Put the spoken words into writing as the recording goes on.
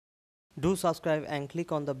Do subscribe and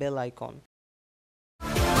click on the bell icon.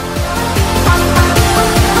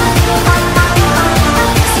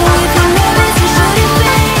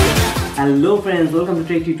 Hello friends, welcome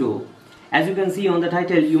to techtuto. As you can see on the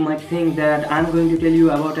title, you might think that I'm going to tell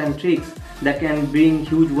you about tricks that can bring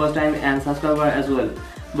huge watch time and subscriber as well.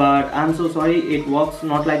 But I'm so sorry, it works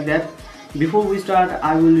not like that. Before we start,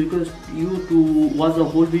 I will request you to watch the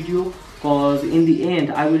whole video, cause in the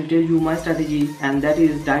end I will tell you my strategy, and that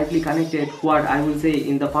is directly connected what I will say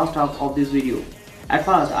in the first half of this video. At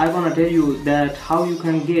first, I wanna tell you that how you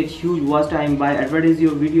can get huge watch time by advertising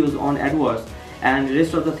your videos on AdWords, and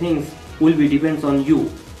rest of the things will be depends on you.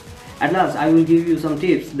 At last, I will give you some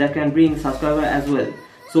tips that can bring subscriber as well.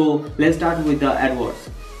 So let's start with the AdWords.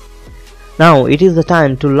 Now it is the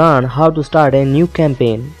time to learn how to start a new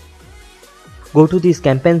campaign. Go to this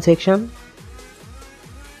campaign section.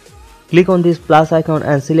 Click on this plus icon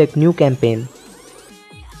and select new campaign.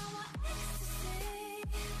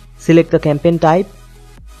 Select the campaign type.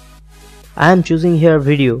 I am choosing here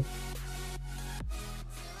video.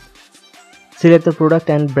 Select the product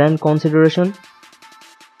and brand consideration.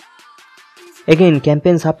 Again,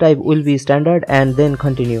 campaign subtype will be standard and then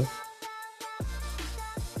continue.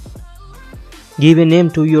 Give a name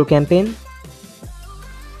to your campaign.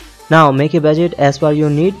 Now make a budget as per your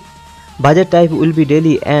need. Budget type will be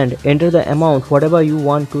daily and enter the amount whatever you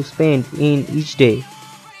want to spend in each day.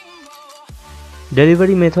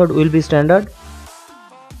 Delivery method will be standard.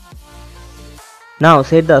 Now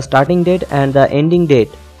set the starting date and the ending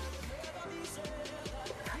date.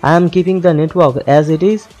 I am keeping the network as it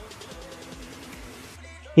is.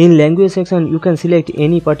 In language section, you can select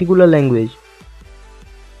any particular language.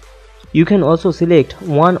 You can also select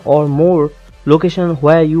one or more location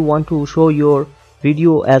where you want to show your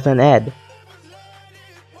video as an ad.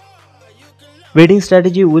 Bidding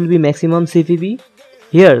strategy will be maximum CPV.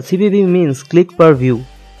 Here CPV means click per view.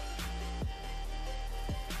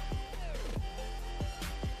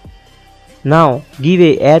 Now give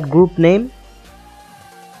a ad group name.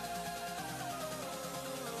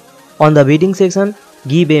 On the bidding section,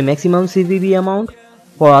 give a maximum CPV amount.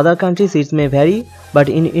 For other countries it may vary, but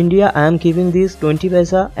in India I am keeping this 20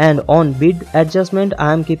 paisa, and on bid adjustment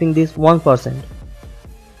I am keeping this 1%.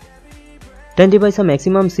 20 paisa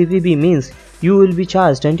maximum CPV means you will be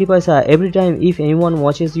charged 20 paisa every time if anyone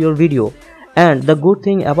watches your video. And the good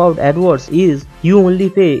thing about AdWords is you only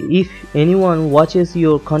pay if anyone watches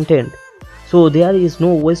your content, so there is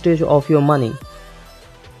no wastage of your money.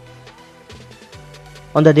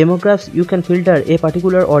 On the demographics, you can filter a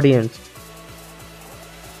particular audience.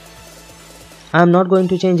 I am not going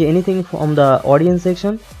to change anything from the audience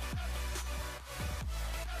section.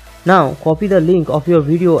 Now copy the link of your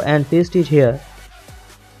video and paste it here.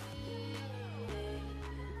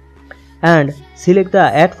 And select the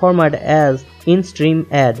ad format as in-stream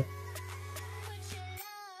ad.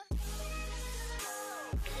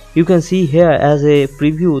 You can see here as a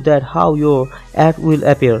preview that how your ad will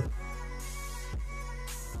appear.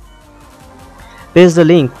 Paste the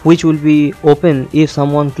link which will be open if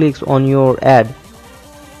someone clicks on your ad.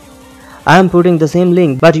 I am putting the same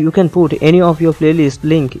link, but you can put any of your playlist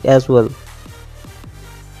link as well.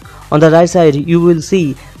 On the right side you will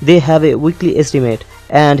see they have a weekly estimate,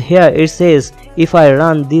 and here it says if I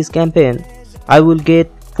run this campaign I will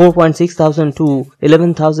get 4,600 to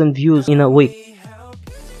 11,000 views in a week.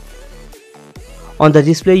 On the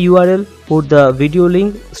display URL, put the video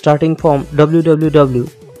link starting from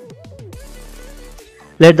www.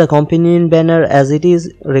 Let the companion banner as it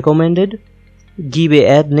is recommended. Give a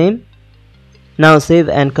ad name. Now save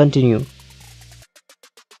and continue.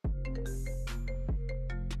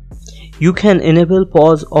 You can enable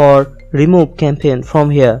pause or remove campaign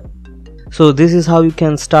from here. So this is how you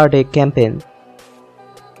can start a campaign.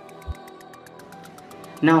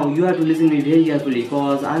 Now you have to listen to me very carefully,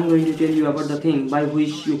 cause I'm going to tell you about the thing by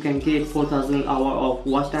which you can get 4,000 hours of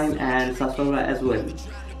watch time and subscriber as well.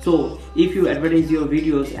 So if you advertise your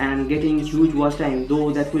videos and getting huge watch time, though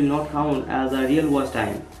that will not count as a real watch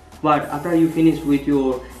time, but after you finish with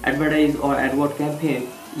your advertise or AdWord campaign,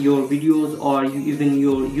 your videos or even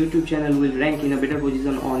your YouTube channel will rank in a better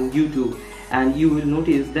position on YouTube, and you will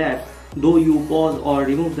notice that though you pause or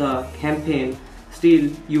remove the campaign, still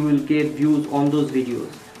you will get views on those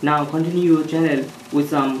videos. Now continue your channel with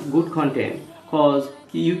some good content, cause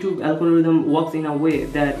YouTube algorithm works in a way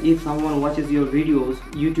that if someone watches your videos,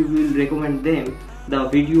 YouTube will recommend them the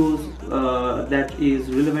videos that is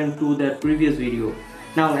relevant to that previous video.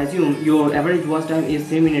 Now assume your average watch time is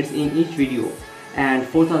 3 minutes in each video, and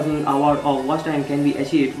 4,000 hours of watch time can be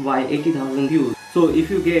achieved by 80,000 views. So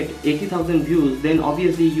if you get 80,000 views, then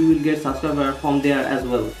obviously you will get subscribers from there as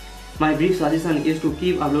well. My brief suggestion is to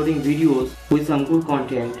keep uploading videos with some good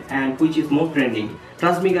content and which is more trending.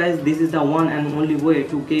 Trust me guys, this is the one and only way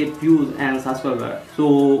to get views and subscribers.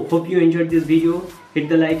 So hope you enjoyed this video. Hit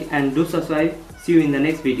the like and do subscribe. See you in the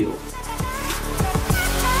next video.